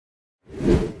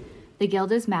The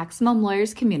Guild is Maximum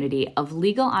Lawyers' community of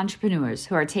legal entrepreneurs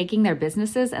who are taking their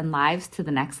businesses and lives to the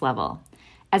next level.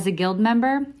 As a Guild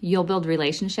member, you'll build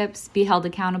relationships, be held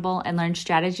accountable, and learn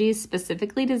strategies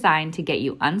specifically designed to get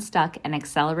you unstuck and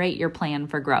accelerate your plan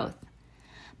for growth.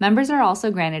 Members are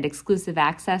also granted exclusive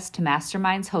access to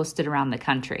masterminds hosted around the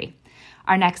country.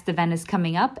 Our next event is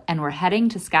coming up, and we're heading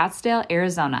to Scottsdale,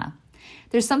 Arizona.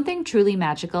 There's something truly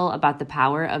magical about the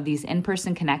power of these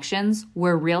in-person connections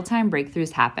where real-time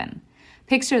breakthroughs happen.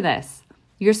 Picture this.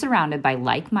 You're surrounded by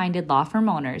like-minded law firm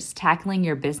owners tackling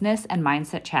your business and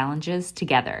mindset challenges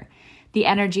together. The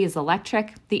energy is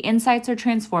electric, the insights are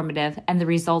transformative, and the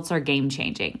results are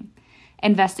game-changing.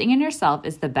 Investing in yourself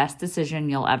is the best decision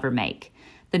you'll ever make.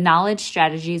 The knowledge,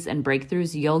 strategies, and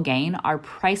breakthroughs you'll gain are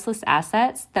priceless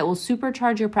assets that will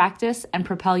supercharge your practice and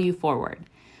propel you forward.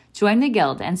 Join the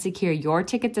Guild and secure your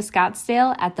ticket to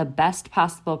Scottsdale at the best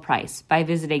possible price by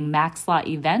visiting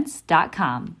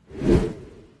maxlawevents.com.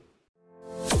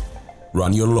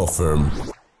 Run your law firm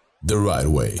the right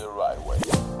way.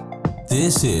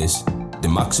 This is the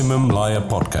Maximum Lawyer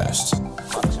Podcast.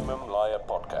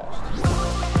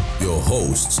 Your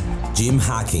hosts, Jim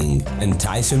Hacking and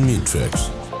Tyson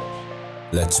Mutrux.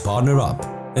 Let's partner up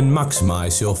and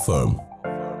maximize your firm.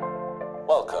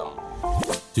 Welcome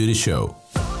to the show.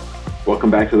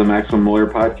 Welcome back to the Maximum Lawyer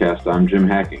Podcast. I'm Jim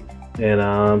Hacking. And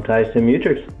I'm Tyson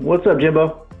Mutrux. What's up,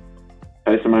 Jimbo?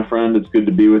 Tyson, my friend, it's good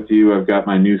to be with you. I've got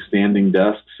my new standing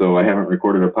desk, so I haven't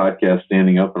recorded a podcast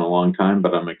standing up in a long time,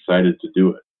 but I'm excited to do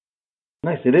it.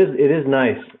 Nice. It is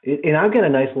nice. And I've got a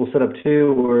nice little setup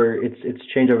too, where it's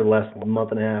changed over the last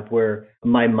month and a half, where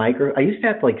my I used to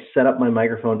have to set up my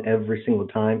microphone every single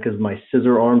time because my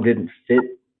scissor arm didn't fit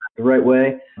the right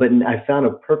way. But I found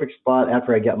a perfect spot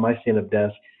after I got my stand-up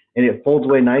desk, and it folds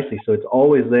away nicely. So it's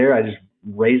always there. I just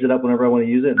raise it up whenever I want to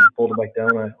use it and fold it back down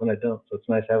when I don't. So it's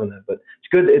nice having that. But it's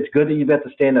good. It's good that you've got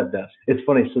the stand-up desk. It's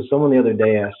funny. So someone the other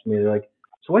day asked me, they're like,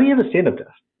 "So why do you have a stand-up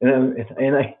desk?" And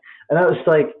I was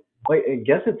like, I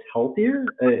guess it's healthier.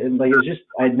 And it was just,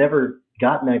 I'd never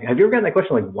gotten that. Have you ever gotten that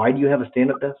question? Why do you have a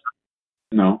stand-up desk?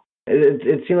 No.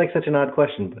 It seemed like such an odd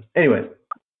question. But anyways,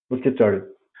 let's get started.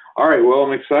 All right. Well,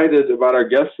 I'm excited about our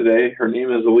guest today. Her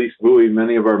name is Elise Buie.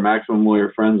 Many of our Maximum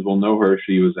Lawyer friends will know her.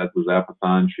 She was at the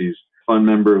Zapathon. She's a fun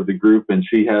member of the group, and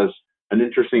she has an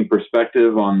interesting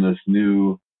perspective on this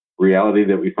new reality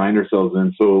that we find ourselves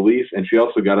in. So Elise, and she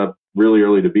also got up really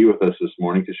early to be with us this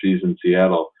morning because she's in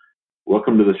Seattle.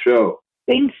 Welcome to the show.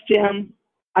 Thanks, Jim.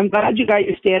 I'm glad you got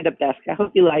your stand-up desk. I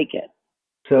hope you like it.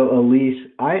 So, Elise,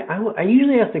 I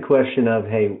usually ask the question of,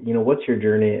 hey, what's your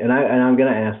journey? And I'm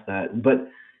going to ask that. But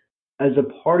as a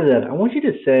part of that, I want you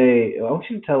to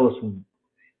tell us,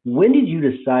 when did you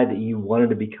decide that you wanted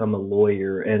to become a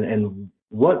lawyer, and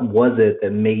what was it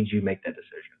that made you make that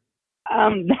decision?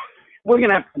 We're going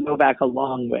to have to go back a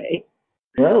long way.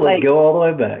 Well, let's go all the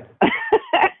way back.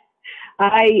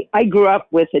 I grew up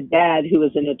with a dad who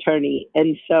was an attorney,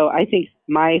 and so I think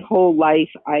my whole life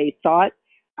I thought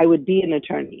I would be an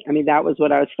attorney. I mean, that was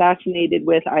what I was fascinated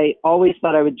with. I always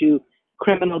thought I would do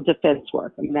criminal defense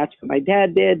work. I mean, that's what my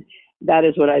dad did. That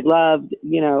is what I loved.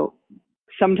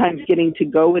 Sometimes getting to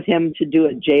go with him to do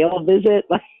a jail visit,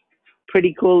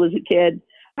 pretty cool as a kid.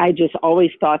 I just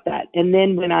always thought that. And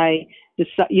then when I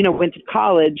went to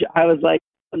college, I was like,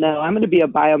 no, I'm going to be a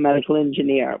biomedical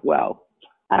engineer. Well,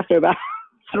 after about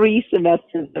 3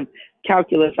 semesters of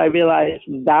calculus, I realized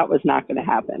that was not going to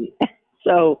happen.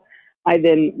 So I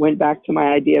then went back to my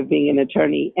idea of being an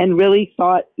attorney and really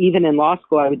thought even in law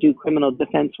school I would do criminal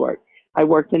defense work. I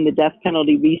worked in the Death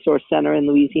Penalty Resource Center in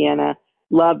Louisiana,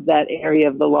 loved that area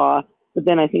of the law, but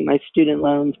then I think my student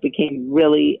loans became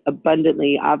really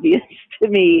abundantly obvious to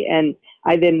me, and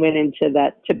I then went into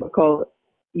that typical,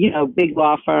 big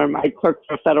law firm. I clerked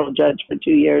for a federal judge for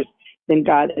 2 years, then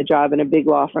got a job in a big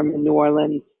law firm in New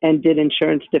Orleans and did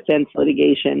insurance defense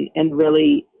litigation and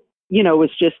really,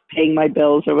 was just paying my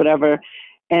bills or whatever,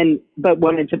 but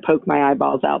wanted to poke my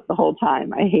eyeballs out the whole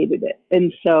time. I hated it.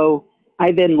 And so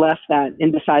I then left that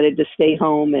and decided to stay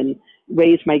home and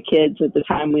raise my kids. At the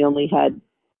time, we only had,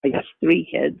 3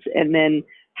 kids, and then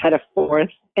had a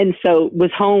 4th. And so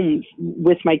was home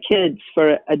with my kids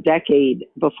for a decade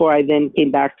before I then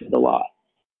came back to the law,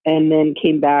 and then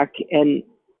came back and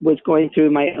was going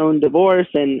through my own divorce.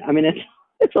 And I mean,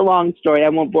 it's a long story. I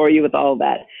won't bore you with all of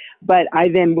that. But I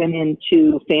then went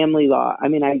into family law. I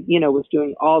mean, I, was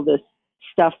doing all this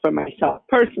stuff for myself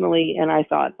personally. And I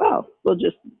thought, well, we'll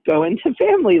just go into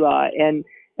family law. And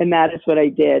that is what I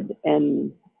did.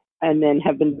 And then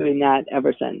have been doing that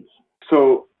ever since.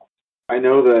 So I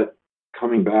know that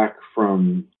coming back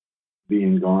from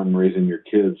being gone, raising your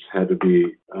kids had to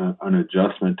be an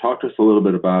adjustment. Talk to us a little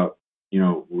bit about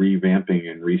revamping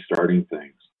and restarting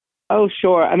things? Oh,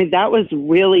 sure. I mean, that was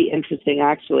really interesting,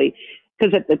 actually,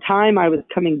 because at the time I was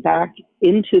coming back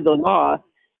into the law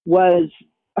was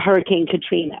Hurricane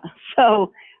Katrina.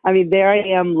 So, I mean, there I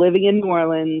am living in New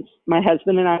Orleans. My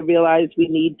husband and I realized we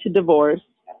need to divorce.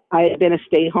 I had been a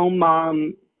stay-home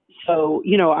mom. So,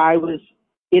 I was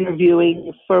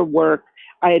interviewing for work.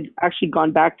 I had actually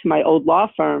gone back to my old law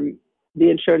firm, the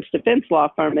insurance defense law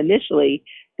firm initially,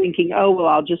 thinking, oh, well,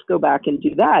 I'll just go back and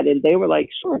do that. And they were like,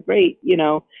 sure, great,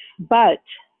 But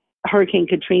Hurricane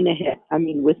Katrina hit, I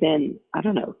mean, within,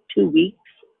 2 weeks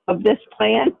of this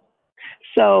plan.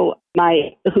 So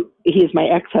he is my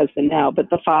ex-husband now, but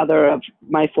the father of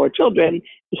my 4 children,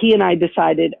 he and I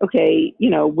decided, okay,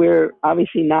 we're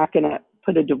obviously not going to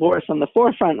put a divorce on the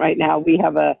forefront right now. We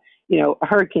have a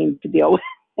hurricane to deal with,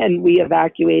 and we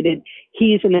evacuated.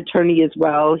 He's an attorney as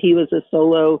well. He was a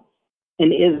solo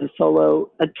and is a solo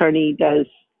attorney, does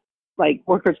like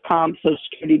workers' comp, Social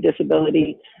Security,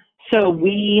 disability. So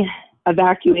we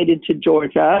evacuated to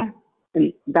Georgia,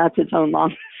 and that's its own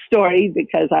long story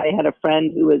because I had a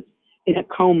friend who was in a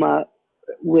coma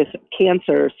with a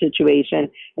cancer situation,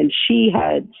 and she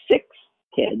had 6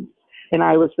 kids, and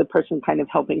I was the person kind of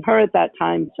helping her at that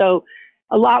time. So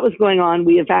a lot was going on.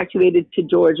 We evacuated to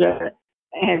Georgia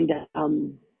and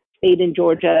stayed in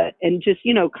Georgia and just,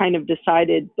 kind of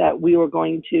decided that we were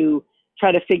going to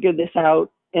try to figure this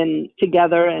out and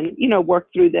together and, work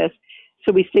through this.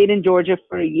 So we stayed in Georgia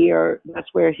for a year. That's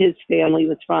where his family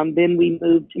was from. Then we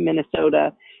moved to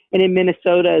Minnesota. And in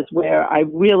Minnesota is where I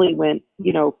really went,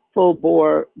 full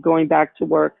bore going back to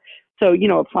work. So,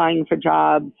 applying for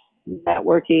jobs,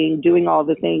 networking, doing all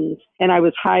the things. And I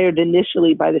was hired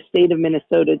initially by the state of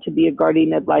Minnesota to be a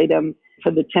guardian ad litem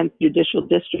for the 10th Judicial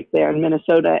District there in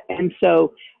Minnesota. And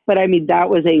so, but I mean, that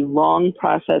was a long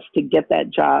process to get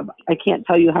that job. I can't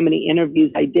tell you how many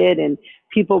interviews I did, and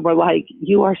people were like,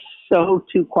 you are so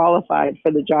too qualified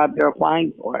for the job you're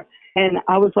applying for. And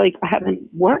I was like, I haven't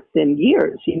worked in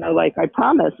years, I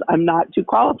promise I'm not too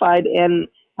qualified and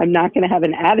I'm not going to have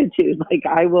an attitude. Like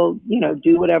I will,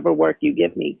 do whatever work you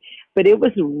give me. But it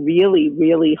was really,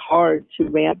 really hard to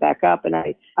ramp back up. And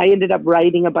I ended up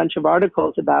writing a bunch of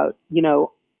articles about,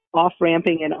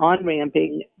 off-ramping and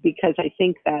on-ramping, because I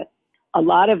think that a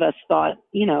lot of us thought,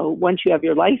 once you have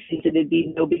your license, it'd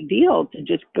be no big deal to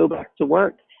just go back to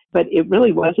work. But it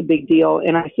really was a big deal.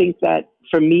 And I think that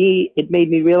for me, it made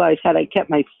me realize had I kept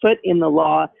my foot in the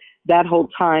law that whole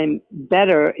time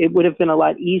better, it would have been a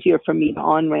lot easier for me to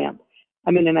on-ramp.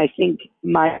 I mean, and I think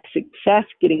my success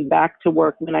getting back to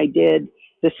work when I did,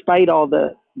 despite all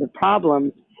the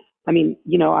problems, I mean,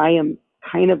 I am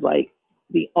kind of like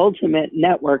the ultimate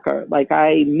networker. Like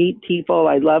I meet people,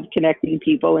 I love connecting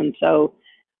people. And so,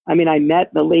 I mean, I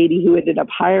met the lady who ended up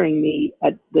hiring me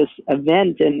at this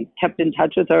event and kept in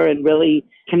touch with her and really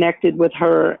connected with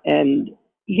her and,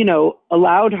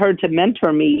 allowed her to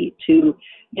mentor me to,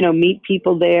 meet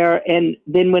people there. And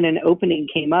then when an opening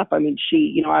came up, I mean,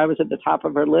 she, I was at the top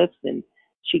of her list and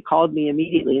she called me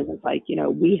immediately and was like,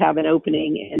 we have an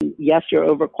opening and yes, you're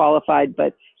overqualified,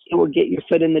 but it will get your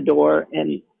foot in the door.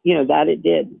 And, that it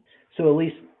did. So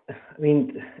Elise, I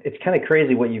mean, it's kind of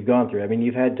crazy what you've gone through. I mean,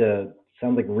 you've had to,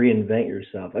 sounds like, reinvent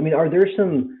yourself. I mean, are there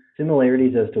some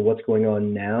similarities as to what's going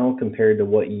on now compared to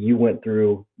what you went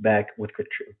through back with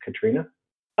Katrina?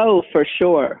 Oh, for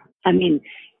sure. I mean,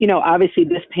 obviously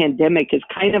this pandemic is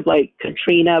kind of like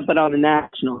Katrina, but on a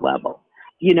national level,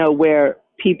 where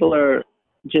people are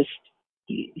just,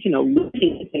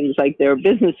 looking at things like their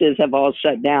businesses have all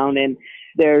shut down and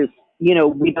there's,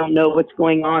 we don't know what's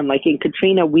going on. Like in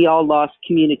Katrina, we all lost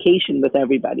communication with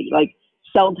everybody. Like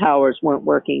cell towers weren't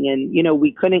working and,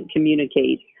 we couldn't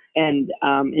communicate. And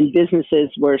businesses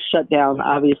were shut down,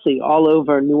 obviously, all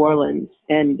over New Orleans.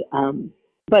 And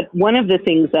but one of the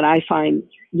things that I find,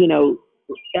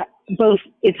 both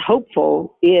it's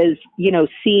hopeful is,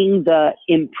 seeing the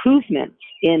improvements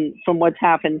from what's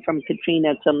happened from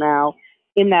Katrina till now.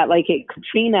 In that, like at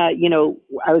Katrina,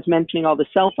 I was mentioning all the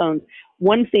cell phones.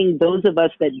 One thing those of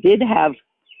us that did have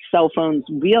cell phones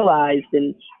realized,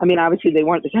 and I mean, obviously they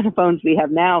weren't the kind of phones we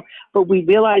have now, but we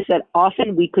realized that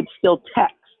often we could still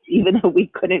text, even though we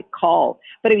couldn't call.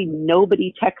 But I mean,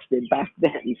 nobody texted back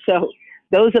then. So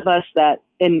those of us that,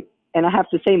 and I have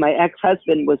to say my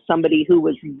ex-husband was somebody who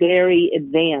was very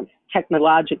advanced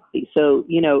technologically. So,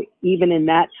 even in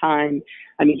that time,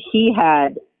 I mean, he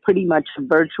had pretty much a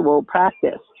virtual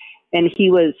practice and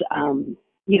he was,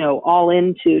 all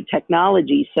into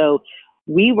technology. So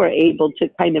we were able to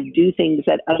kind of do things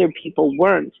that other people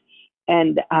weren't.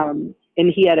 And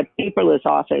he had a paperless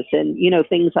office and,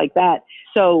 things like that.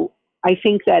 So I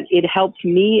think that it helped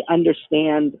me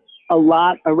understand a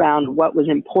lot around what was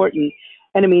important.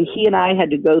 And I mean, he and I had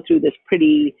to go through this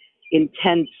pretty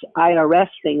intense IRS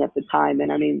thing at the time.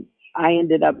 And I mean, I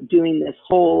ended up doing this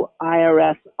whole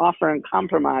IRS offer and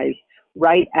compromise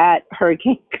right at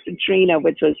Hurricane Katrina,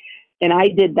 which was, and I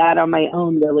did that on my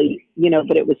own really,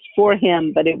 but it was for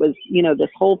him, but it was, this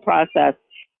whole process,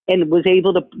 and was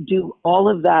able to do all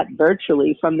of that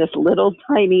virtually from this little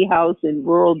tiny house in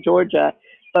rural Georgia.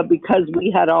 But because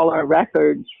we had all our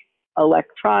records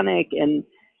electronic and,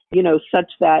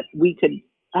 such that we could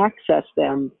access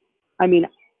them, I mean,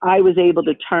 I was able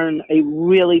to turn a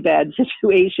really bad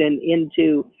situation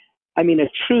into, a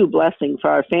true blessing for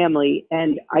our family.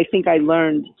 And I think I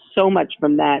learned so much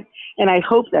from that. And I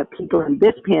hope that people in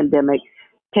this pandemic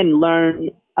can learn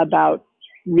about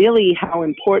really how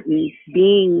important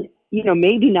being,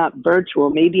 maybe not virtual,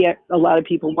 maybe a lot of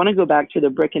people want to go back to the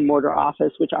brick and mortar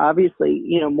office, which obviously,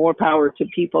 more power to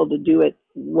people to do it,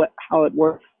 how it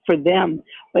works for them,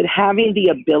 but having the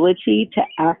ability to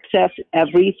access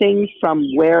everything from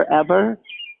wherever,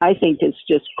 I think is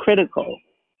just critical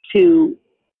to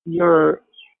your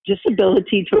just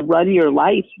ability to run your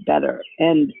life better.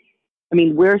 And I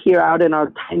mean, we're here out in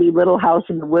our tiny little house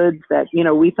in the woods that,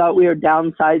 we thought we were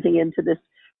downsizing into this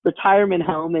retirement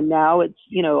home, and now it's,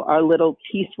 our little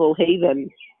peaceful haven.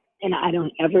 And I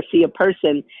don't ever see a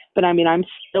person, but I mean, I'm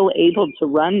still able to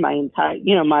run my entire,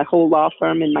 my whole law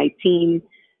firm and my team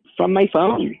from my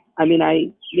phone. I mean,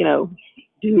 I,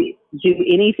 do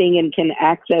anything and can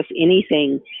access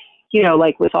anything,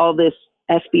 like with all this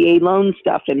SBA loan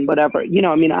stuff and whatever,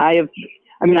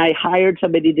 I hired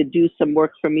somebody to do some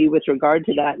work for me with regard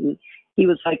to that. And he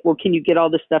was like, well, can you get all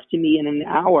this stuff to me in an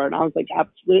hour? And I was like,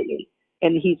 absolutely.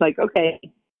 And he's like, okay,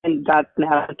 and got an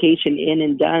application in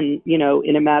and done,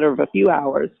 in a matter of a few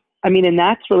hours. I mean, and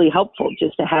that's really helpful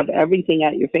just to have everything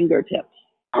at your fingertips.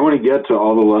 I want to get to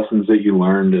all the lessons that you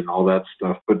learned and all that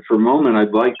stuff. But for a moment,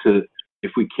 I'd like to,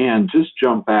 if we can, just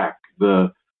jump back.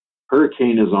 The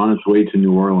hurricane is on its way to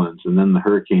New Orleans, and then the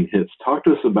hurricane hits. Talk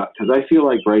to us about, because I feel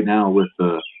like right now with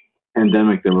the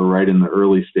pandemic that we're right in the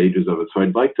early stages of it. So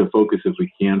I'd like to focus, if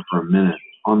we can, for a minute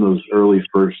on those early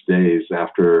first days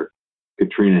after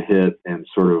Katrina hit and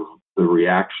sort of the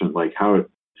reaction, like how it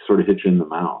sort of hit you in the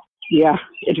mouth. Yeah,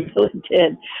 it really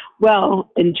did.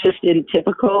 Well, and just in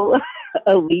typical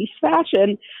Elise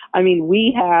fashion, I mean,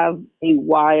 we have a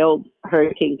wild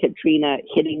Hurricane Katrina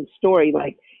hitting story.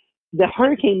 Like, the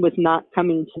hurricane was not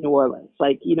coming to New Orleans.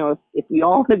 Like, if we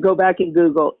all want to go back and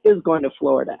Google, it was going to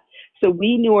Florida. So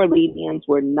we New Orleanians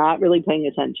were not really paying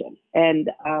attention. And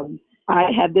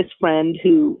I had this friend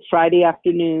who Friday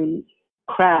afternoon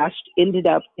crashed, ended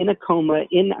up in a coma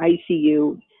in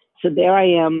ICU. So there I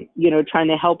am, trying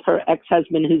to help her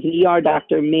ex-husband, who's an ER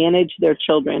doctor, manage their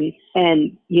children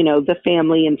and, the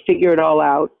family and figure it all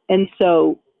out. And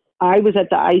so I was at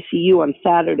the ICU on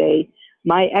Saturday.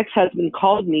 My ex-husband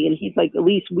called me and he's like,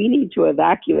 Elise, we need to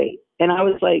evacuate. And I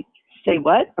was like, say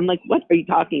what? I'm like, what are you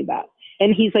talking about?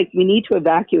 And he's like, we need to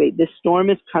evacuate. This storm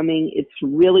is coming. It's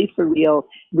really for real.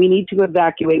 We need to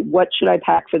evacuate. What should I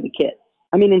pack for the kids?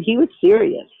 I mean, and he was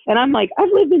serious. And I'm like, I've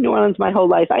lived in New Orleans my whole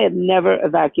life. I have never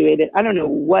evacuated. I don't know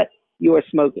what you're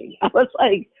smoking. I was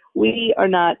like, we are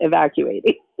not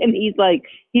evacuating. And he's like,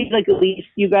 Elise,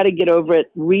 you got to get over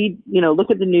it. Read, look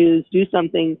at the news, do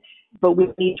something, but we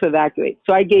need to evacuate.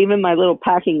 So I gave him my little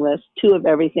packing list, 2 of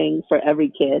everything for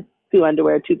every kid, 2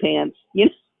 underwear, 2 pants,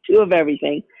 2 of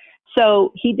everything.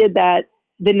 So he did that.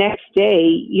 The next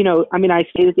day, I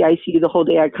stayed at the ICU the whole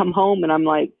day. I come home and I'm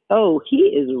like, oh, he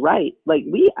is right. Like,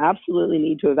 we absolutely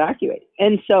need to evacuate.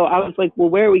 And so I was like, well,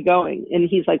 where are we going? And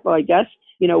he's like, well, I guess,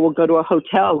 we'll go to a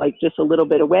hotel, like just a little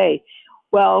bit away.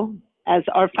 Well, as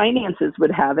our finances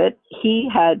would have it, he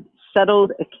had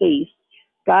settled a case,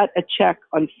 got a check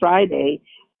on Friday,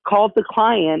 called the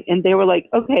client, and they were like,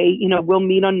 okay, we'll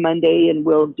meet on Monday and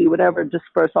we'll do whatever,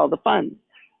 disperse all the funds.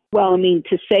 Well, I mean,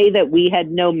 to say that we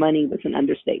had no money was an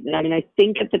understatement. I mean, I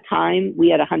think at the time we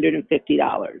had $150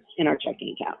 in our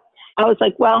checking account. I was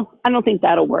like, well, I don't think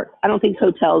that'll work. I don't think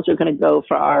hotels are going to go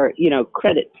for our,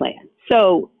 credit plan.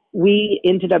 So we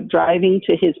ended up driving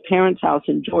to his parents' house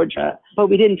in Georgia, but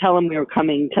we didn't tell them we were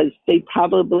coming because they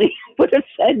probably would have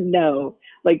said no.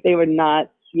 Like, they were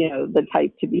not, the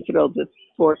type to be thrilled with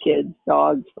 4 kids,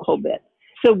 dogs, the whole bit.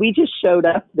 So we just showed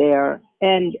up there.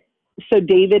 And so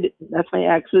David, that's my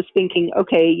ex, was thinking,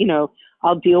 okay,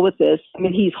 I'll deal with this. I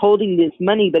mean, he's holding this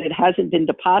money, but it hasn't been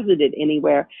deposited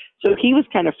anywhere. So he was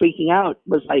kind of freaking out,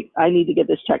 was like, I need to get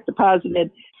this check deposited.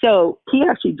 So he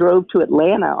actually drove to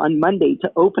Atlanta on Monday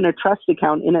to open a trust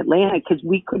account in Atlanta because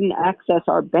we couldn't access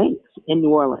our banks in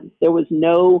New Orleans. There was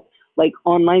no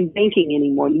online banking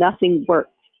anymore. Nothing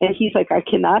worked. And he's like, I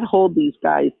cannot hold these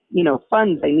guys,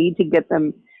 funds. I need to get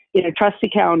them in a trust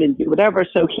account and do whatever.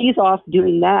 So he's off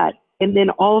doing that. And then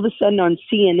all of a sudden on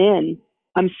CNN,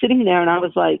 I'm sitting there and I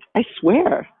was like, I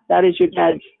swear that is your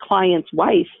dad's client's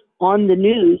wife on the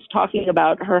news talking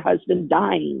about her husband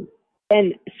dying.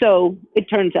 And so it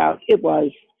turns out it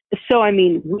was. So,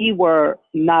 we were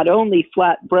not only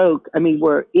flat broke,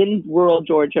 we're in rural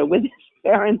Georgia with his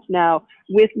parents now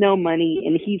with no money,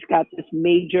 and he's got this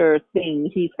major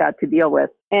thing he's got to deal with.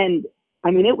 And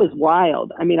it was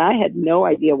wild. I had no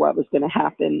idea what was going to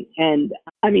happen. And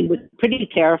was pretty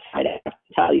terrified, I have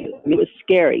to tell you. It was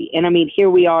scary. And here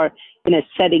we are in a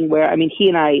setting where, he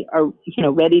and I are,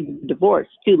 ready to divorce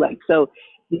too. So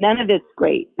none of it's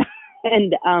great.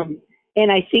 And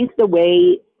I think the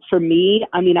way for me,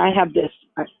 I have this,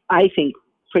 I think,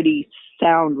 pretty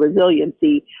sound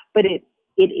resiliency, but it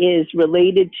is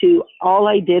related to all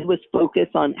I did was focus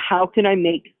on how can I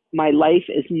make my life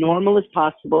as normal as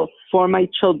possible for my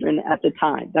children at the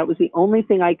time. That was the only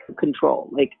thing I could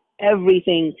control.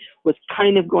 Everything was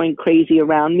kind of going crazy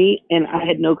around me, and I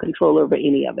had no control over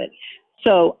any of it.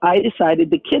 So I decided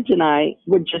the kids and I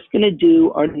were just going to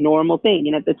do our normal thing.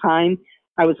 And at the time,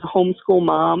 I was a homeschool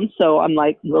mom, so I'm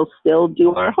like, we'll still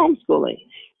do our homeschooling.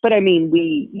 But it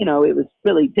was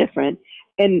really different.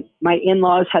 And my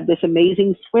in-laws had this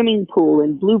amazing swimming pool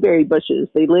and blueberry bushes.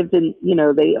 They lived in,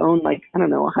 they own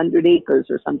 100 acres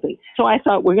or something. So I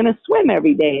thought, we're going to swim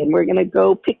every day and we're going to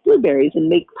go pick blueberries and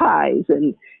make pies.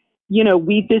 And,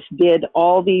 we just did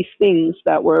all these things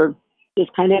that were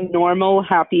just kind of normal,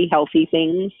 happy, healthy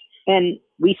things. And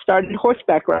we started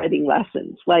horseback riding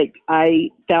lessons. I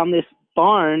found this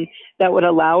barn that would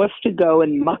allow us to go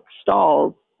and muck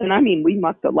stalls. And we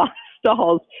mucked a lot of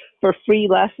stalls for free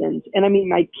lessons. And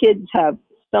my kids have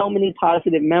so many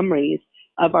positive memories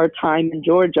of our time in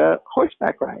Georgia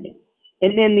horseback riding.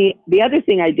 And then the other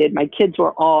thing I did, my kids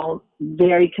were all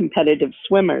very competitive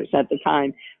swimmers at the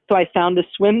time. So I found a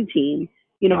swim team.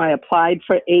 I applied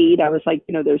for aid. I was like,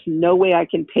 there's no way I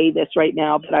can pay this right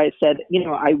now. But I said,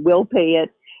 I will pay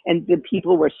it. And the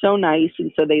people were so nice.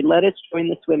 And so they let us join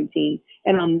the swim team.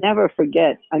 And I'll never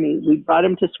forget, we brought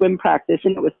them to swim practice,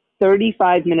 and it was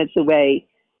 35 minutes away.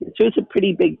 This was a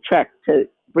pretty big trek to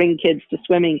bring kids to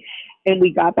swimming. And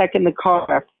we got back in the car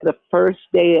after the first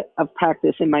day of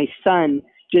practice, and my son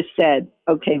just said,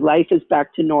 okay, life is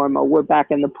back to normal. We're back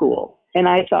in the pool. And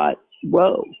I thought,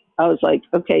 whoa. I was like,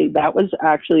 okay, that was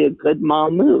actually a good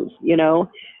mom move,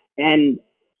 And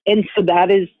so that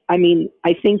is, I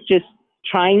think just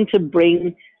trying to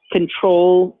bring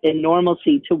control and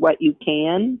normalcy to what you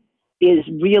can is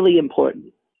really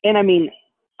important. And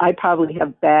I probably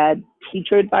have bad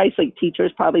teacher advice,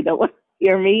 teachers probably don't want to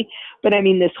hear me, but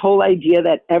this whole idea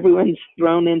that everyone's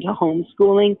thrown into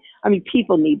homeschooling,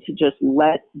 people need to just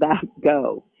let that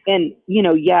go. And,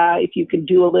 if you can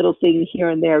do a little thing here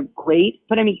and there, great.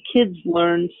 But kids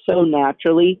learn so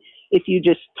naturally if you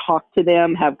just talk to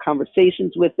them, have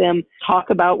conversations with them, talk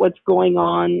about what's going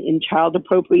on in child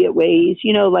appropriate ways,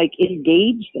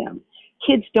 engage them.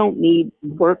 Kids don't need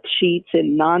worksheets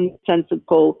and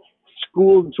nonsensical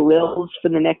school drills for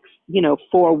the next,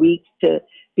 4 weeks to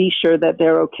be sure that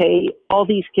they're okay. All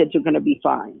these kids are going to be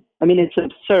fine. It's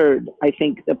absurd, I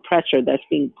think, the pressure that's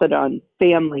being put on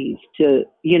families to,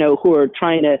 who are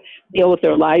trying to deal with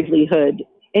their livelihood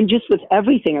and just with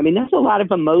everything. There's a lot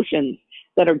of emotions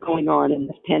that are going on in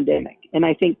this pandemic. And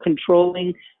I think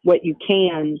controlling what you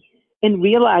can and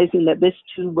realizing that this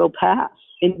too will pass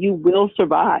and you will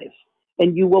survive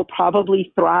and you will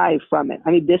probably thrive from it.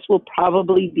 This will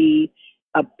probably be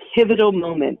a pivotal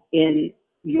moment in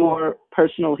your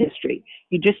personal history.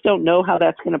 You just don't know how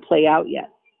that's going to play out yet.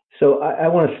 So I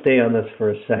want to stay on this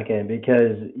for a second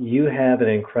because you have an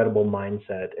incredible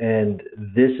mindset, and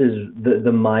this is the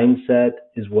mindset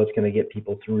is what's going to get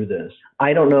people through this.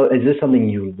 I don't know, is this something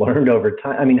you learned over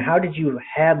time? How did you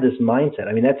have this mindset?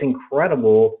 That's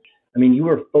incredible. You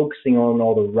were focusing on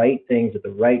all the right things at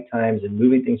the right times and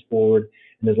moving things forward.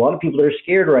 And there's a lot of people that are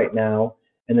scared right now,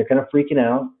 and they're kind of freaking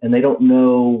out, and they don't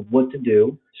know what to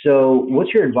do. So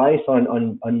what's your advice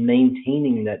on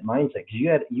maintaining that mindset?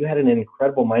 Because you had an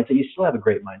incredible mindset. You still have a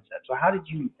great mindset. So how did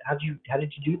you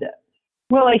do that?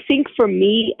 Well, I think for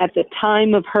me at the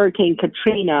time of Hurricane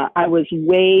Katrina, I was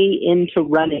way into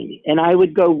running, and I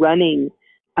would go running,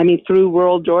 through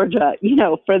rural Georgia,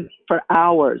 for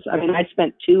hours. I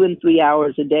spent 2 and 3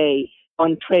 hours a day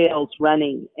on trails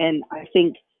running. And I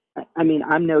think,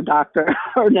 I'm no doctor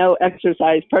or no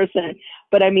exercise person,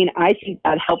 but I think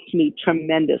that helped me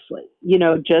tremendously,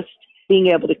 just being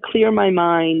able to clear my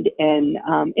mind and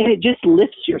it just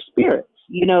lifts your spirits,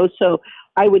 so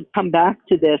I would come back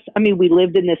to this. I mean, we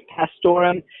lived in this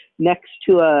pastorum next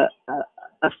to a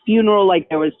funeral, like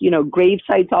there was, grave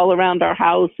sites all around our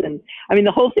house. And I mean,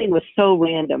 the whole thing was so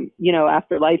random,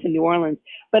 after life in New Orleans.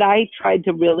 But I tried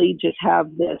to really just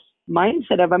have this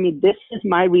mindset of, this is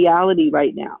my reality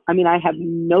right now. I mean, I have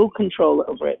no control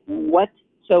over it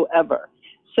whatsoever.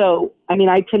 So, I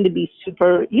tend to be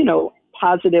super,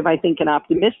 positive, I think, and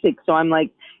optimistic. So I'm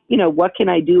like, what can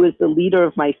I do as the leader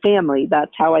of my family?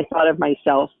 That's how I thought of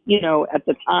myself, at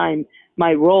the time.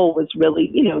 My role was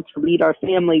really, to lead our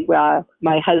family.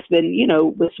 My husband,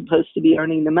 was supposed to be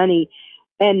earning the money.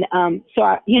 And so,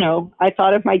 I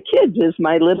thought of my kids as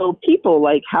my little people,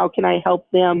 like, how can I help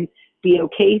them be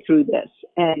okay through this?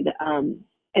 And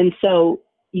so,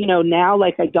 now,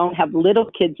 like, I don't have little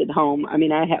kids at home.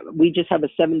 We just have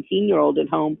a 17-year-old at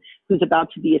home who's about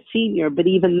to be a senior. But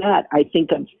even that, I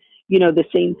think of, the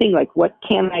same thing, like, what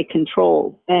can I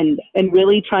control? And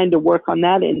really trying to work on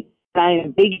that. And I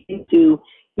am big into,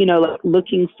 like,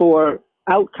 looking for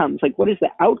outcomes. Like, what is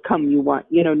the outcome you want?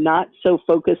 Not so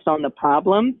focused on the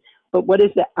problem, but what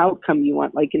is the outcome you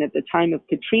want? Like, and at the time of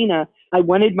Katrina, I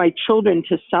wanted my children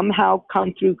to somehow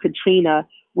come through Katrina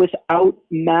without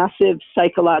massive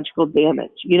psychological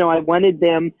damage. I wanted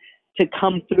them to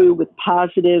come through with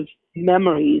positive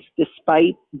memories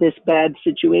despite this bad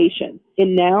situation.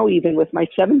 And now, even with my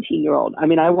 17-year-old,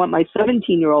 I want my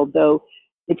 17-year-old, though,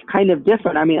 it's kind of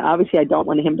different. Obviously, I don't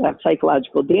want him to have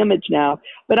psychological damage now,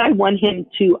 but I want him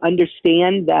to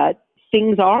understand that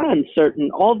things are uncertain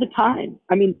all the time.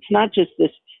 It's not just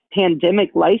this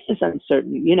pandemic. Life is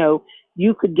uncertain.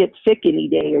 You could get sick any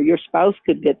day, or your spouse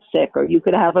could get sick, or you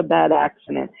could have a bad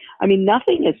accident.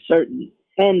 Nothing is certain.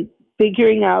 And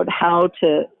figuring out how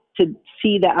to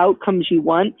see the outcomes you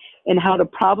want and how to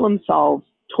problem solve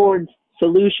towards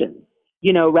solutions,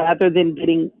 rather than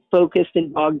getting focused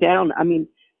and bogged down.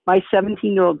 My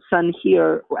 17-year-old son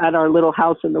here at our little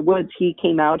house in the woods, he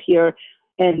came out here,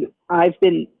 and I've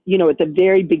been, at the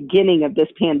very beginning of this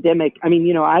pandemic,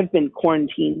 I've been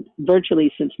quarantined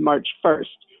virtually since March 1st.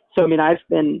 So, I've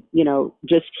been,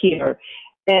 just here.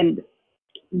 And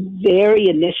very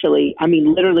initially,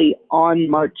 literally on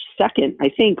March 2nd, I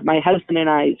think my husband and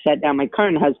I sat down, my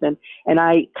current husband, and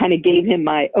I kind of gave him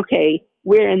okay,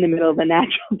 we're in the middle of a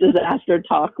natural disaster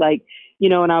talk,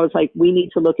 and I was like, we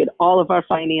need to look at all of our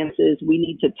finances. We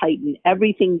need to tighten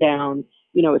everything down,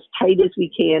 as tight as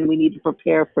we can. We need to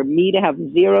prepare for me to have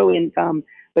zero income,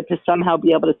 but to somehow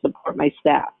be able to support my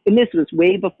staff. And this was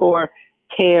way before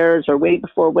CARES or way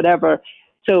before whatever.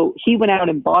 So he went out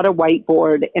and bought a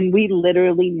whiteboard, and we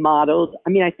literally modeled.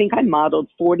 I think I modeled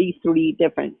 43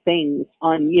 different things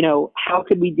on, how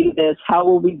could we do this? How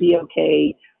will we be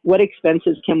okay? What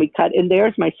expenses can we cut? And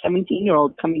there's my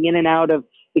 17-year-old coming in and out of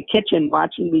the kitchen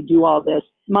watching me do all this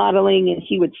modeling, and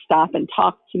he would stop and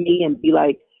talk to me and be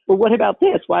like, well, what about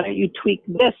this? Why don't you tweak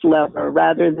this lever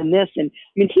rather than this? And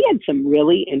he had some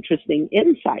really interesting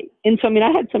insight. And so,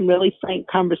 I had some really frank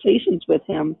conversations with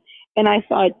him. And I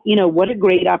thought, what a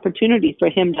great opportunity for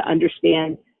him to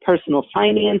understand personal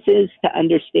finances, to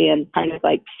understand kind of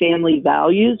like family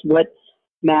values, what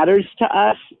matters to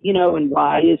us, and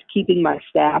why is keeping my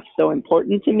staff so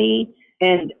important to me,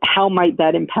 and how might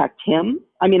that impact him?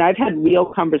 I've had real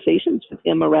conversations with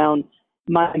him around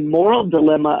my moral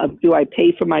dilemma of, do I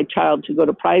pay for my child to go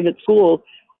to private school,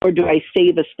 or do I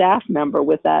save a staff member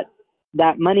with that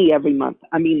money every month?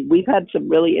 We've had some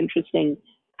really interesting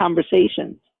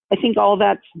conversations. I think all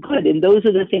that's good, and those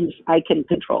are the things I can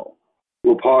control.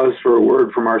 We'll pause for a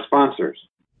word from our sponsors.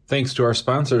 Thanks to our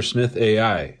sponsor, Smith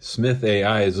AI. Smith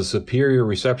AI is a superior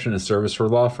receptionist service for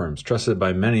law firms, trusted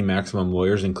by many Maximum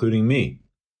lawyers, including me.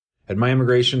 At my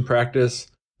immigration practice,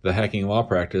 the hacking law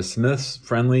practice, Smith's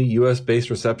friendly U.S.-based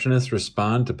receptionists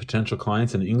respond to potential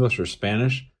clients in English or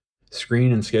Spanish,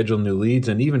 screen and schedule new leads,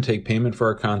 and even take payment for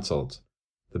our consults.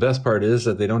 The best part is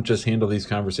that they don't just handle these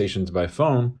conversations by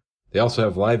phone. They also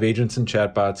have live agents and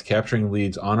chatbots capturing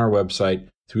leads on our website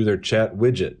through their chat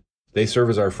widget. They serve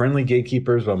as our friendly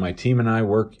gatekeepers while my team and I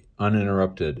work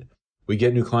uninterrupted. We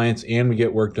get new clients and we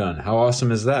get work done. How awesome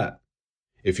is that?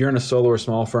 If you're in a solo or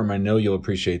small firm, I know you'll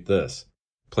appreciate this.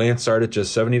 Plans start at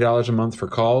just $70 a month for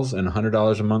calls and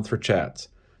 $100 a month for chats.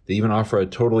 They even offer a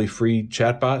totally free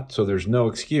chatbot, so there's no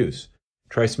excuse.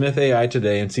 Try Smith AI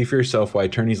today and see for yourself why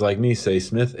attorneys like me say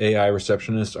Smith AI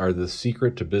receptionists are the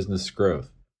secret to business growth.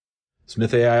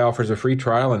 Smith AI offers a free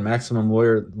trial, and Maximum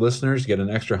Lawyer listeners get an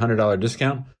extra $100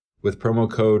 discount with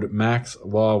promo code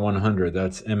MAXLAW100.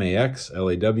 That's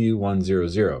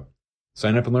MAXLAW100.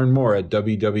 Sign up and learn more at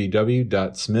www.smith.ai.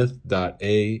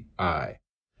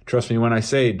 Trust me when I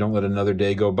say, don't let another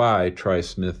day go by. Try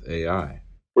Smith AI.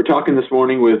 We're talking this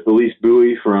morning with Elise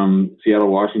Buie from Seattle,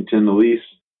 Washington. Elise,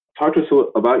 talk to us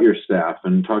about your staff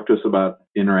and talk to us about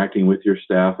interacting with your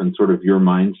staff and sort of your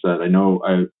mindset. I know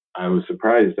I was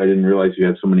surprised. I didn't realize you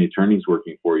had so many attorneys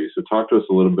working for you. So talk to us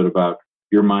a little bit about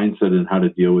your mindset and how to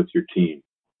deal with your team.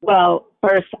 Well,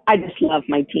 first, I just love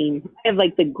my team. I have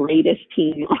like the greatest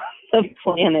team on the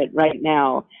planet right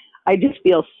now. I just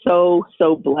feel so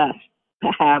blessed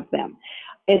to have them.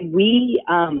 And we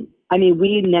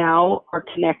now are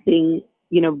connecting,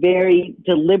 very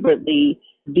deliberately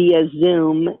via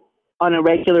Zoom on a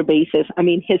regular basis. I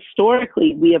mean,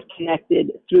 historically, we have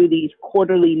connected through these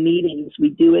quarterly meetings we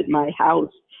do at my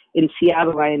house in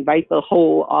Seattle. I invite the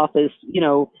whole office,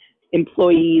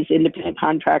 employees, independent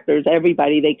contractors,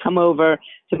 everybody. They come over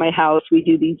to my house. We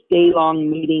do these day-long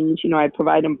meetings. I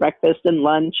provide them breakfast and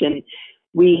lunch, and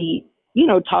we,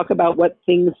 talk about what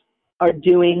things are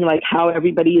doing, like how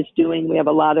everybody is doing. We have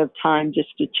a lot of time just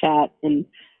to chat and,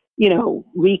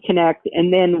 reconnect.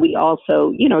 And then we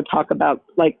also, talk about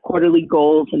like quarterly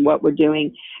goals and what we're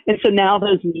doing. And so now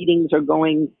those meetings are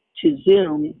going to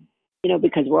Zoom,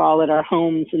 because we're all at our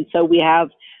homes. And so we have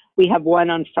one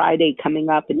on Friday coming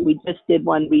up, and we just did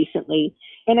one recently.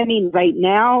 And I mean, right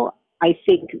now, I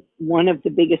think one of the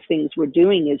biggest things we're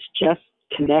doing is just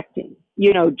connecting,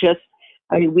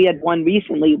 we had one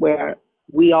recently where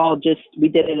we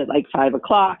did it at like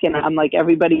 5:00, and I'm like,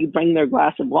 everybody bring their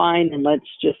glass of wine and let's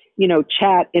just,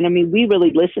 chat. And I mean, we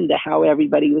really listened to how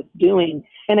everybody was doing.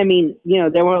 And I mean,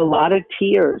 there were a lot of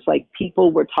tears, like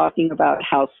people were talking about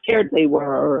how scared they were,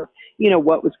 or,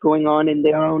 what was going on in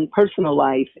their own personal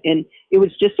life. And it was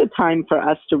just a time for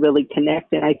us to really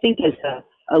connect. And I think as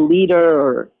a leader,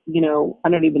 or, I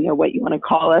don't even know what you want to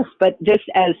call us, but just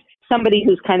as somebody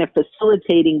who's kind of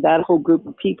facilitating that whole group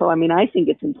of people, I mean, I think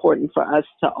it's important for us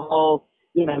to all,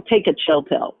 take a chill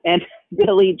pill and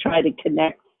really try to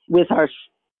connect with our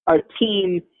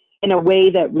team in a way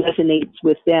that resonates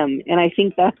with them. And I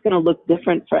think that's going to look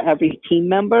different for every team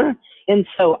member. And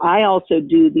so I also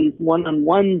do these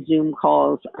one-on-one Zoom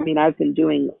calls. I mean, I've been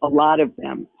doing a lot of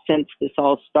them since this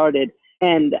all started.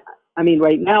 And I mean,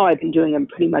 right now I've been doing them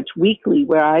pretty much weekly,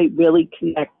 where I really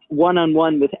connect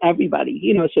one-on-one with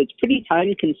everybody, so it's pretty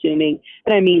time consuming.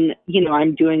 And I mean,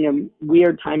 I'm doing them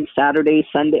weird time, Saturday,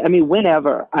 Sunday. I mean,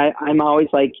 whenever. I'm always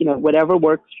like, whatever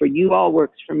works for you all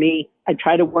works for me. I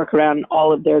try to work around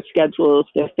all of their schedules,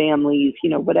 their families,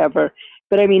 whatever.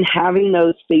 But I mean, having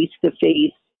those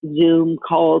face-to-face Zoom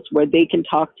calls where they can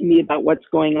talk to me about what's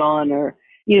going on, or,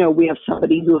 we have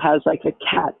somebody who has like a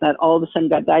cat that all of a sudden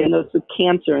got diagnosed with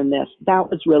cancer, and that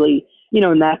was really,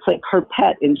 and that's like her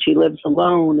pet, and she lives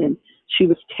alone, and she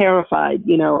was terrified,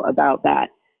 about that.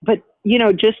 But,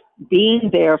 just being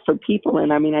there for people.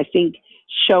 And I mean, I think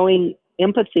showing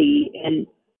empathy and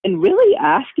really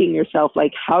asking yourself,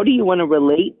 like, how do you want to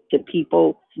relate to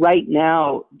people right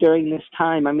now during this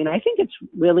time? I mean, I think it's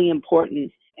really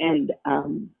important. And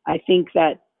I think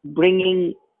that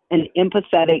bringing an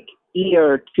empathetic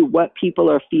ear to what people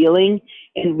are feeling,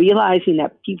 and realizing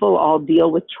that people all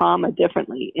deal with trauma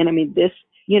differently. And I mean, this,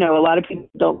 a lot of people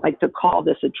don't like to call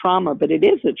this a trauma, but it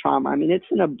is a trauma. I mean, it's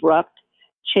an abrupt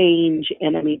change.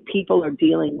 And I mean, people are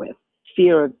dealing with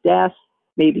fear of death,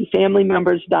 maybe family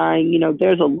members dying,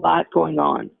 there's a lot going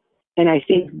on. And I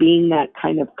think being that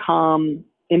kind of calm,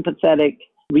 empathetic,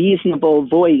 reasonable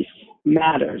voice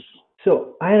matters.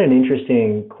 So I had an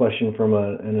interesting question from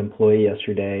an employee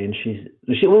yesterday, and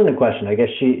she wasn't a question. I guess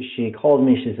she called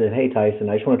me. She said, "Hey Tyson,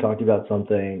 I just want to talk to you about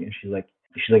something." And she's like,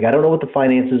 I don't know what the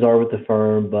finances are with the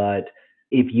firm, but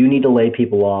if you need to lay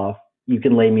people off, you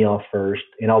can lay me off first,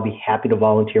 and I'll be happy to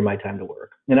volunteer my time to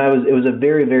work. And it was a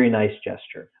very, very nice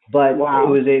gesture, but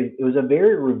wow. It was a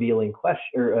very revealing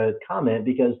question or a comment,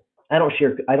 because I don't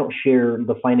share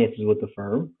the finances with the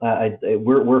firm.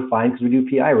 We're fine because we do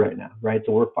PI right now, right?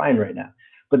 So we're fine right now.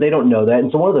 But they don't know that. And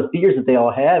so one of the fears that they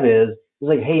all have is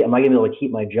like, hey, am I going to be able to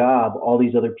keep my job? All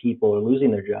these other people are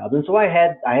losing their jobs. And so I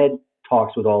had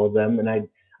talks with all of them, and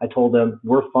I told them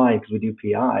we're fine because we do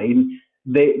PI. And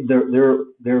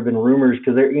there have been rumors,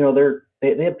 because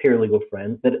they have paralegal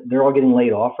friends that they're all getting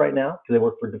laid off right now because they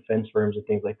work for defense firms and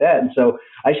things like that. And so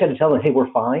I just had to tell them, hey, we're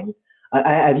fine.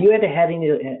 Have you had to have any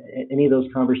of those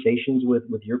conversations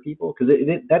with your people? Because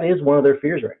that is one of their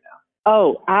fears right now.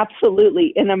 Oh,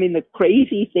 absolutely. And I mean, the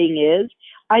crazy thing is,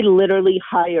 I literally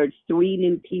hired 3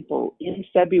 new people in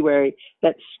February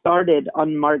that started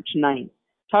on March 9th.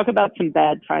 Talk about some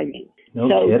bad timing.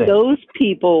 No kidding. Those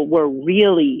people were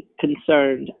really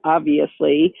concerned,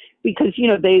 obviously, because,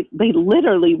 they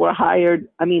literally were hired,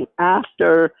 I mean,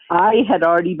 after I had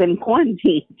already been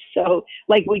quarantined. So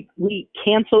like we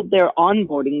canceled their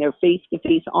onboarding, their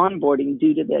face-to-face onboarding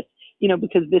due to this.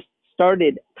 because this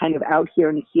started kind of out here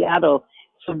in Seattle.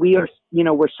 So we are,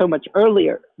 we're so much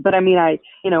earlier. But I mean, I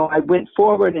went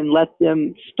forward and let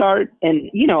them start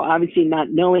and, obviously not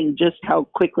knowing just how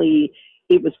quickly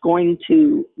it was going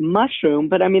to mushroom.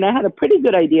 But I mean, I had a pretty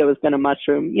good idea it was going to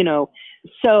mushroom,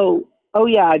 So, oh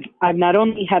yeah, I've not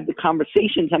only had the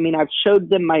conversations, I mean, I've showed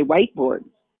them my whiteboards.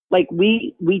 Like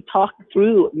we talked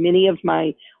through many of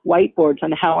my whiteboards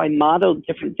on how I modeled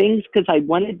different things because I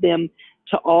wanted them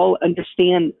to all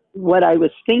understand what I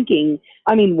was thinking.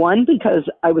 I mean, one, because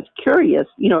I was curious,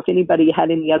 if anybody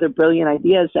had any other brilliant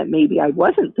ideas that maybe I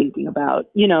wasn't thinking about,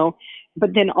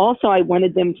 but then also I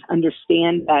wanted them to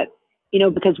understand that,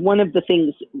 because one of the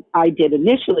things I did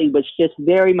initially was just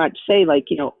very much say like,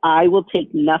 I will take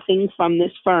nothing from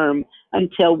this firm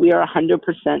until we are 100%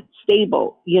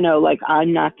 stable. Like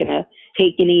I'm not going to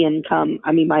take any income.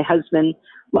 I mean, my husband,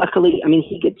 luckily, I mean,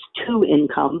 he gets 2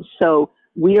 incomes. So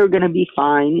we are going to be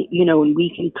fine, and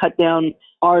we can cut down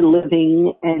our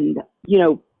living and,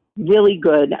 really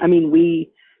good. I mean,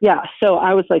 so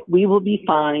I was like, we will be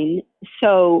fine.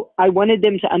 So I wanted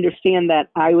them to understand that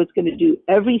I was going to do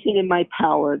everything in my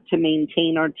power to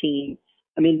maintain our team.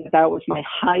 I mean, that was my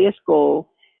highest goal.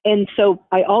 And so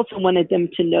I also wanted them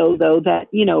to know, though, that,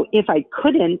 if I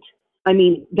couldn't, I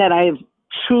mean, that I have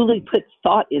truly put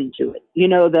thought into it,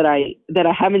 that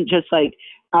I haven't just like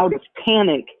out of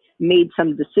panic made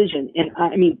some decision. And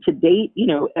I mean, to date,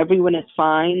 everyone is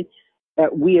fine.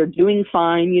 We are doing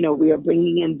fine. We are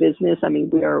bringing in business. I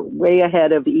mean, we are way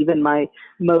ahead of even my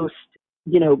most,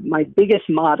 my biggest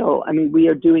model. I mean, we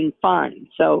are doing fine.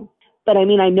 So, but I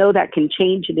mean, I know that can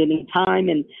change at any time.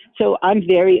 And so I'm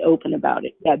very open about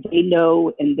it, that they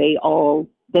know, and they all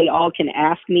can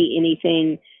ask me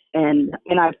anything. And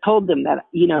I've told them that,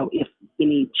 if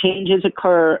any changes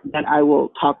occur, that I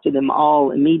will talk to them all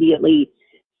immediately.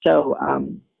 So,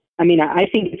 I mean, I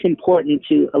think it's important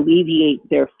to alleviate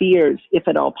their fears if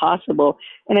at all possible.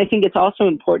 And I think it's also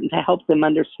important to help them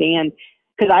understand,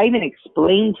 because I even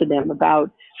explained to them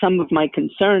about some of my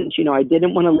concerns. I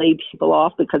didn't want to lay people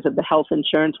off because of the health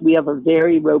insurance. We have a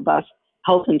very robust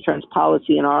health insurance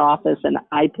policy in our office, and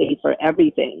I pay for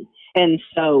everything. And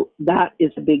so that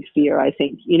is a big fear, I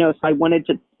think. So I wanted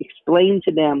to explain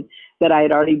to them that I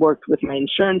had already worked with my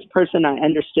insurance person. I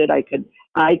understood I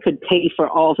could pay for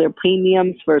all their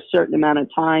premiums for a certain amount of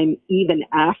time, even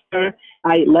after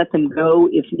I let them go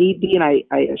if need be. And I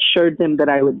assured them that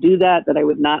I would do that I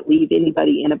would not leave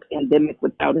anybody in a pandemic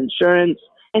without insurance.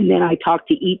 And then I talked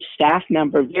to each staff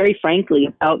member very frankly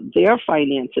about their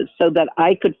finances so that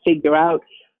I could figure out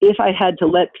if I had to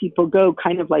let people go,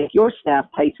 kind of like your staff,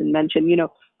 Tyson, mentioned,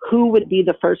 who would be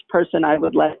the first person I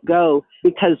would let go,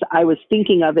 because I was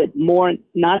thinking of it more,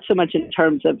 not so much in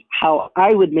terms of how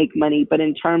I would make money, but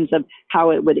in terms of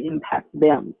how it would impact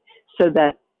them, so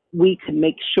that we could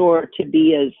make sure to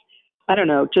be as, I don't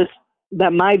know, just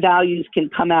that my values can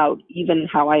come out even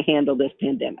how I handle this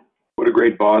pandemic. What a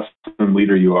great boss and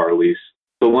leader you are, Elise.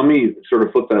 So let me sort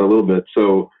of flip that a little bit.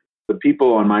 So the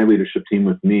people on my leadership team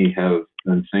with me have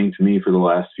been saying to me for the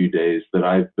last few days that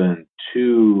I've been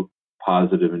too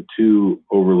positive and too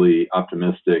overly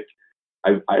optimistic.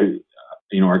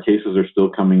 Our cases are still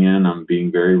coming in. I'm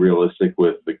being very realistic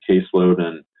with the caseload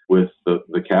and with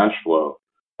the cash flow,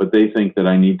 but they think that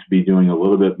I need to be doing a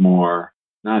little bit more,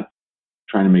 not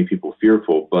trying to make people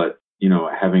fearful, but,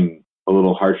 having a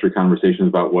little harsher conversations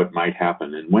about what might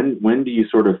happen. And when do you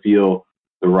sort of feel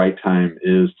the right time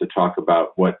is to talk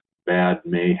about what bad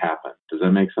may happen? Does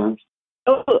that make sense?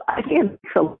 Oh, I think it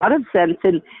makes a lot of sense.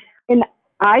 And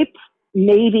I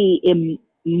maybe am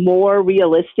more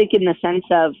realistic in the sense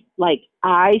of, like,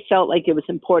 I felt like it was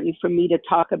important for me to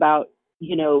talk about,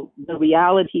 the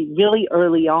reality really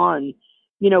early on,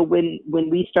 when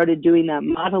we started doing that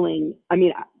modeling. I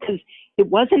mean, because it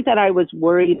wasn't that I was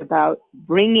worried about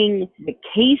bringing the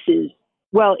cases.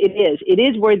 Well, it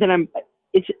is worried that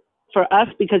it's for us,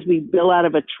 because we bill out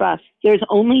of a trust. There's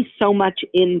only so much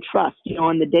in trust.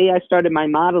 On the day I started my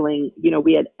modeling,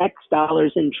 we had X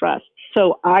dollars in trust.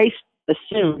 So I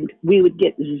assumed we would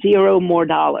get $0 more.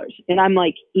 And I'm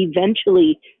like,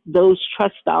 eventually those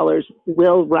trust dollars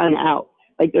will run out.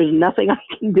 Like, there's nothing I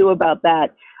can do about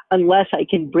that unless I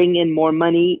can bring in more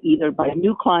money, either by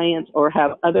new clients or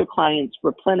have other clients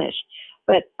replenish.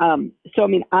 But so, I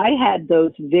mean, I had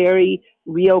those very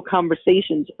real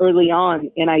conversations early on,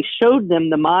 and I showed them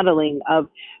the modeling of,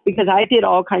 because I did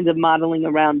all kinds of modeling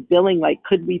around billing, like,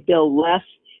 could we bill less?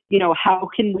 How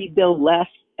can we bill less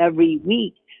every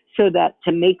week so that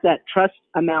to make that trust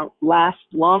amount last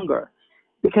longer?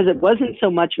 Because it wasn't so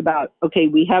much about, okay,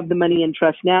 we have the money in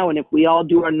trust now, and if we all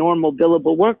do our normal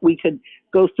billable work, we could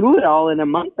go through it all in a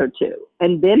month or two.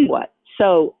 And then what?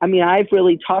 So, I mean, I've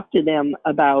really talked to them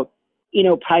about,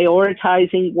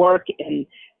 prioritizing work and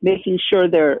making sure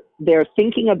they're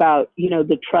thinking about,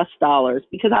 the trust dollars,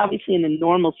 because obviously in a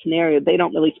normal scenario, they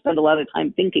don't really spend a lot of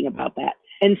time thinking about that.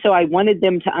 And so I wanted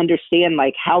them to understand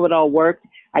like how it all worked.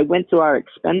 I went through our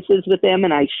expenses with them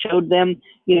and I showed them,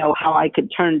 how I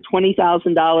could turn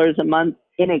 $20,000 a month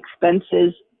in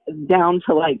expenses down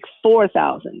to like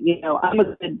 4,000. I'm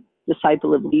a good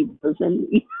disciple of Libras, and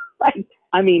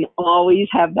always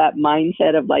have that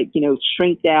mindset of like,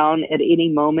 shrink down at any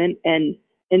moment. And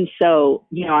so,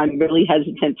 I'm really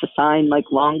hesitant to sign like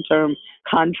long-term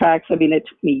contracts. I mean, it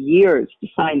took me years to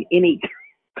sign any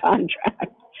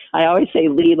contract. I always say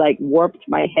Lee like warped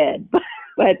my head,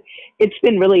 but it's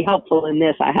been really helpful in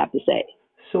this, I have to say.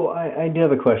 So I do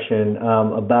have a question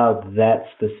about that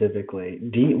specifically.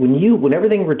 When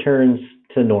everything returns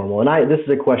to normal, and this is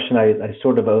a question I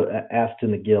sort of asked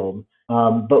in the guild,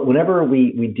 but whenever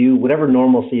we do, whatever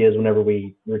normalcy is, whenever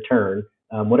we return,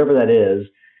 whatever that is,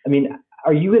 I mean,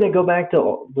 are you going to go back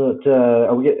to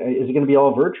is it going to be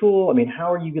all virtual? I mean,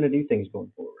 how are you going to do things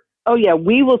going forward? Oh yeah,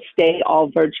 we will stay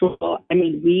all virtual. I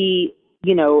mean, we,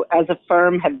 as a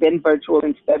firm have been virtual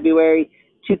since February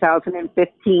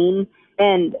 2015.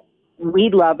 And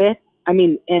we love it. I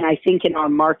mean, and I think in our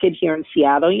market here in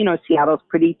Seattle, Seattle's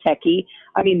pretty techy.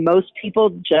 I mean, most people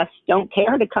just don't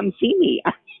care to come see me.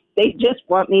 They just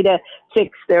want me to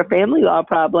fix their family law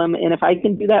problem. And if I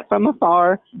can do that from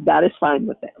afar, that is fine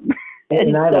with them.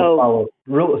 And I have a follow-up.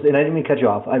 And I didn't mean to cut you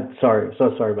off. I'm sorry.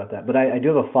 So sorry about that. But I do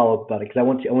have a follow-up about it because I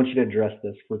want you to address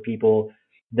this for people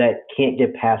that can't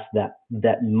get past that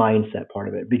mindset part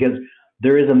of it. Because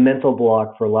there is a mental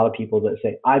block for a lot of people that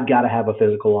say, I've got to have a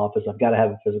physical office. I've got to have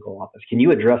a physical office. Can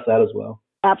you address that as well?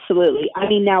 Absolutely. I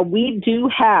mean, now we do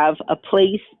have a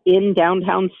place in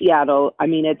downtown Seattle. I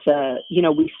mean, it's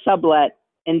we sublet.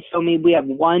 And so we have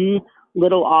one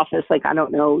little office, like, I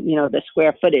don't know, the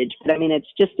square footage, but I mean,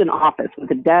 it's just an office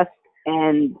with a desk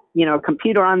and, a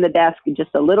computer on the desk and just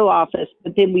a little office.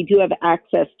 But then we do have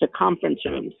access to conference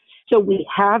rooms. So we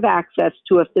have access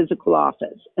to a physical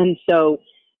office. And so,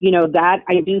 that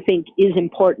I do think is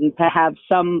important to have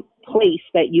some place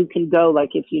that you can go,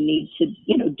 like if you need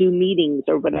to, do meetings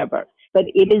or whatever. But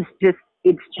it's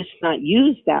just not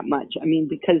used that much. I mean,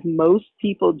 because most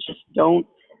people just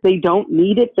they don't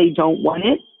need it, they don't want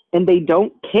it, and they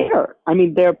don't care. I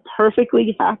mean, they're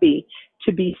perfectly happy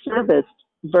to be serviced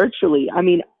virtually. I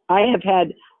mean, I have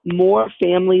had more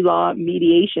family law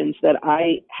mediations that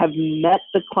I have met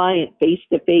the client face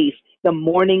to face the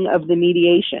morning of the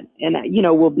mediation. And,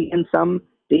 we'll be in some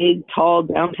big, tall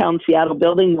downtown Seattle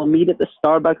building. We'll meet at the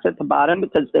Starbucks at the bottom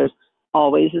because there's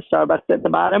always a Starbucks at the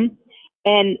bottom.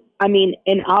 And I mean,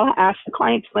 and I'll ask the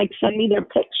client to like send me their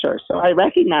picture so I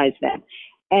recognize them.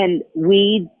 And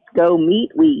we go meet,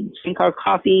 we drink our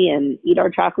coffee and eat our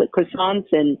chocolate croissants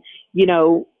and,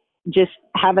 just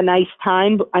have a nice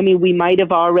time. I mean, we might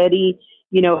have already,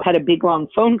 had a big long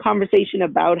phone conversation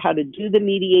about how to do the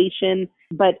mediation,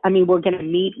 but I mean, we're going to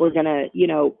meet, we're going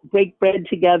to, break bread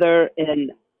together.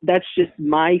 And that's just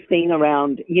my thing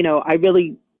around, I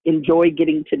really enjoy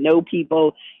getting to know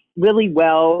people really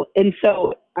well. And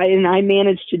so I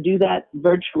managed to do that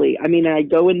virtually. I mean, I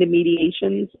go into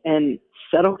mediations and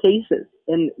settle cases,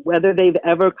 and whether they've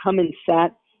ever come and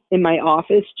sat in my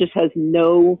office just has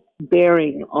no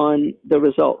bearing on the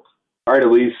results. All right,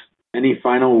 Elise, any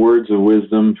final words of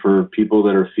wisdom for people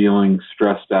that are feeling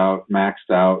stressed out,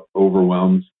 maxed out,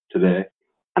 overwhelmed today?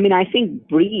 I mean, I think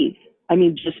breathe. I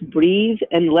mean, just breathe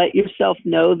and let yourself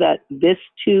know that this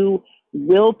too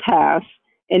will pass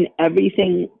and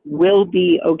everything will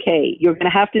be okay. You're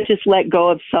going to have to just let go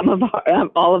of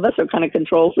all of us are kind of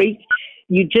control freaks.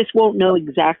 You just won't know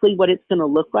exactly what it's going to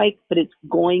look like, but it's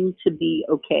going to be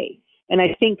okay. And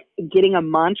I think getting a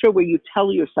mantra where you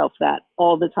tell yourself that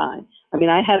all the time. I mean,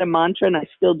 I had a mantra and I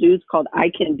still do. It's called, I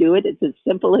can do it. It's as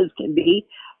simple as can be,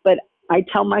 but I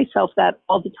tell myself that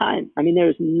all the time. I mean,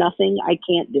 there's nothing I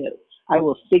can't do. I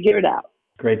will figure it out.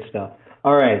 Great stuff.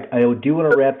 All right. I do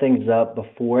want to wrap things up.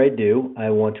 Before I do,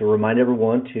 I want to remind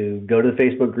everyone to go to the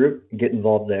Facebook group, get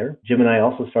involved there. Jim and I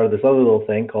also started this other little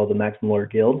thing called the Maximum Lawyer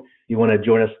Guild. If you want to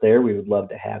join us there, we would love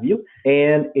to have you.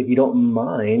 And if you don't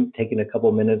mind taking a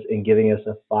couple minutes and giving us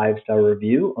a 5-star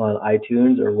review on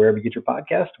iTunes or wherever you get your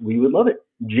podcast, we would love it.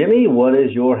 Jimmy, what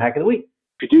is your hack of the week?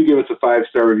 If you do give us a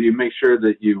 5-star review, make sure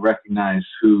that you recognize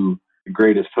who the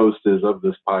greatest host is of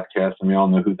this podcast, and we all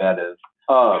know who that is.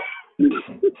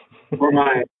 For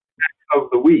my hack of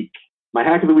the week, my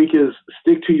hack of the week is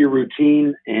stick to your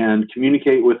routine and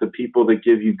communicate with the people that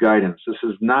give you guidance. This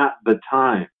is not the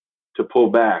time to pull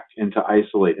back and to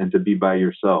isolate and to be by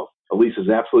yourself. Elise is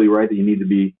absolutely right that you need to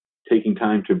be taking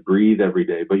time to breathe every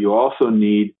day, but you also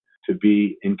need to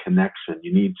be in connection.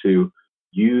 You need to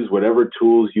use whatever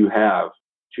tools you have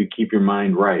to keep your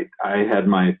mind right. I had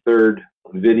my third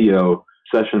video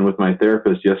session with my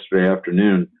therapist yesterday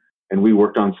afternoon, and we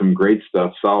worked on some great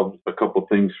stuff, solved a couple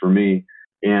things for me.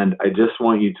 And I just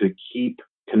want you to keep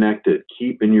connected,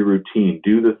 keep in your routine,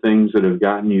 do the things that have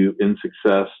gotten you in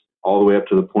success all the way up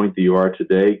to the point that you are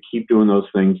today. Keep doing those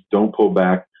things. Don't pull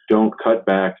back. Don't cut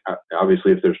back.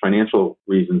 Obviously, if there's financial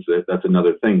reasons, that's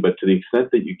another thing. But to the extent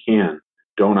that you can,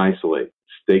 don't isolate.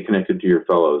 Stay connected to your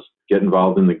fellows. Get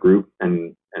involved in the group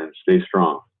and stay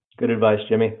strong. Good advice,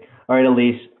 Jimmy. All right,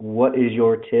 Elise, what is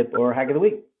your tip or hack of the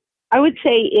week? I would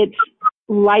say it's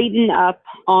lighten up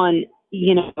on,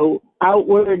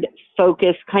 outward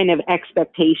focus kind of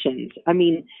expectations. I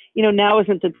mean, now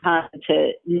isn't the time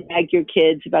to nag your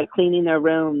kids about cleaning their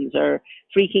rooms or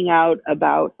freaking out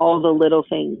about all the little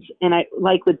things. And I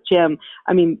like with Jim,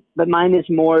 but mine is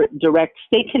more direct.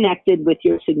 Stay connected with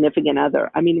your significant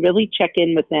other. Really check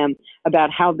in with them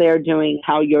about how they're doing,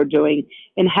 how you're doing,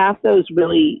 and have those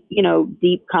really,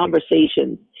 deep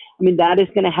conversations. That is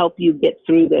going to help you get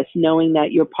through this, knowing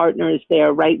that your partner is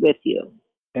there right with you.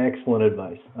 Excellent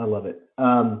advice. I love it.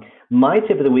 My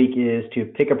tip of the week is to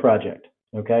pick a project,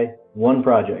 okay? One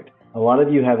project. A lot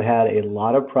of you have had a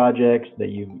lot of projects that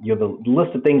you have a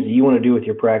list of things that you want to do with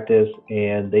your practice,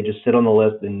 and they just sit on the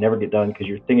list and never get done because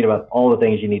you're thinking about all the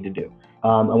things you need to do.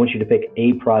 I want you to pick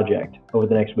a project over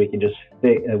the next week and just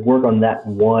work on that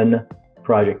one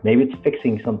project. Maybe it's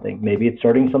fixing something. Maybe it's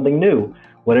starting something new.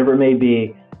 Whatever it may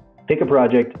be, pick a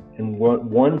project and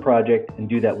one project and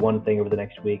do that one thing over the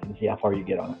next week and see how far you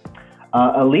get on it.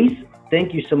 Elise,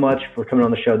 thank you so much for coming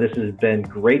on the show. This has been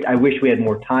great. I wish we had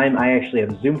more time. I actually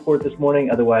have Zoom for it this morning.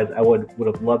 Otherwise, I would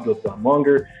have loved to have gone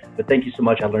longer. But thank you so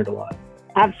much. I learned a lot.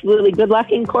 Absolutely. Good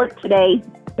luck in court today.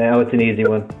 No, it's an easy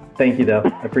one. Thank you, though.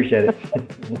 I appreciate it.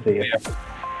 We'll see you.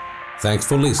 Thanks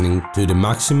for listening to the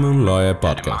Maximum Lawyer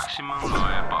Podcast.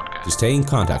 To stay in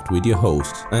contact with your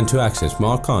hosts and to access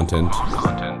more content,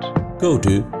 go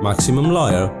to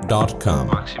MaximumLawyer.com.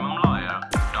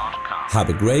 Have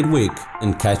a great week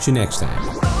and catch you next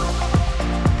time.